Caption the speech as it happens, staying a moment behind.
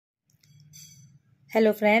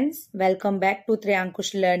Hello friends, welcome back to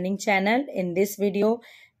Triankush Learning channel. In this video,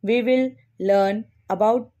 we will learn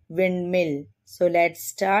about windmill. So let's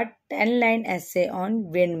start 10-line essay on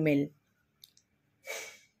windmill.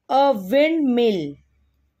 A windmill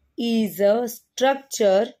is a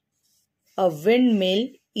structure. A windmill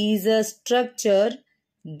is a structure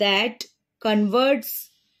that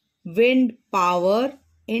converts wind power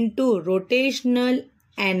into rotational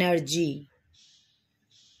energy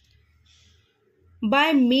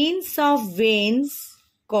by means of vanes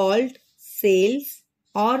called sails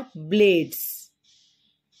or blades.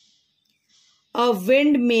 A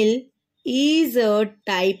windmill is a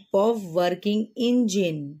type of working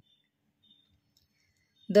engine.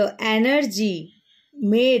 The energy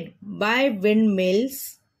made by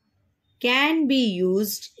windmills can be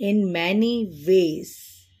used in many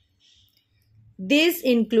ways. This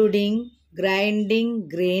including grinding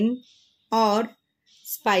grain or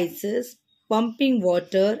spices, pumping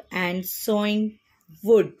water and sawing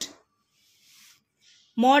wood.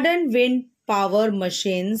 Modern wind power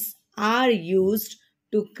machines are used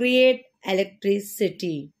to create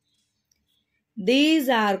electricity. These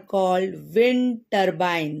are called wind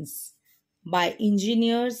turbines by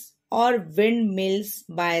engineers or windmills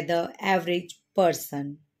by the average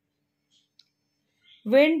person.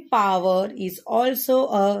 Wind power is also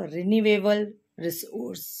a renewable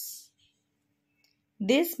resource.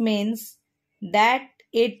 This means that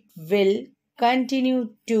it will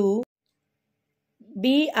continue to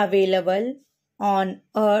be available on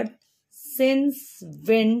Earth since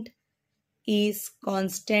wind is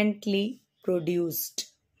constantly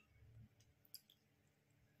produced.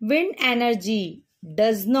 Wind energy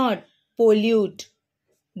does not pollute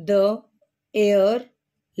the air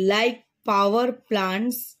like power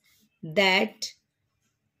plants that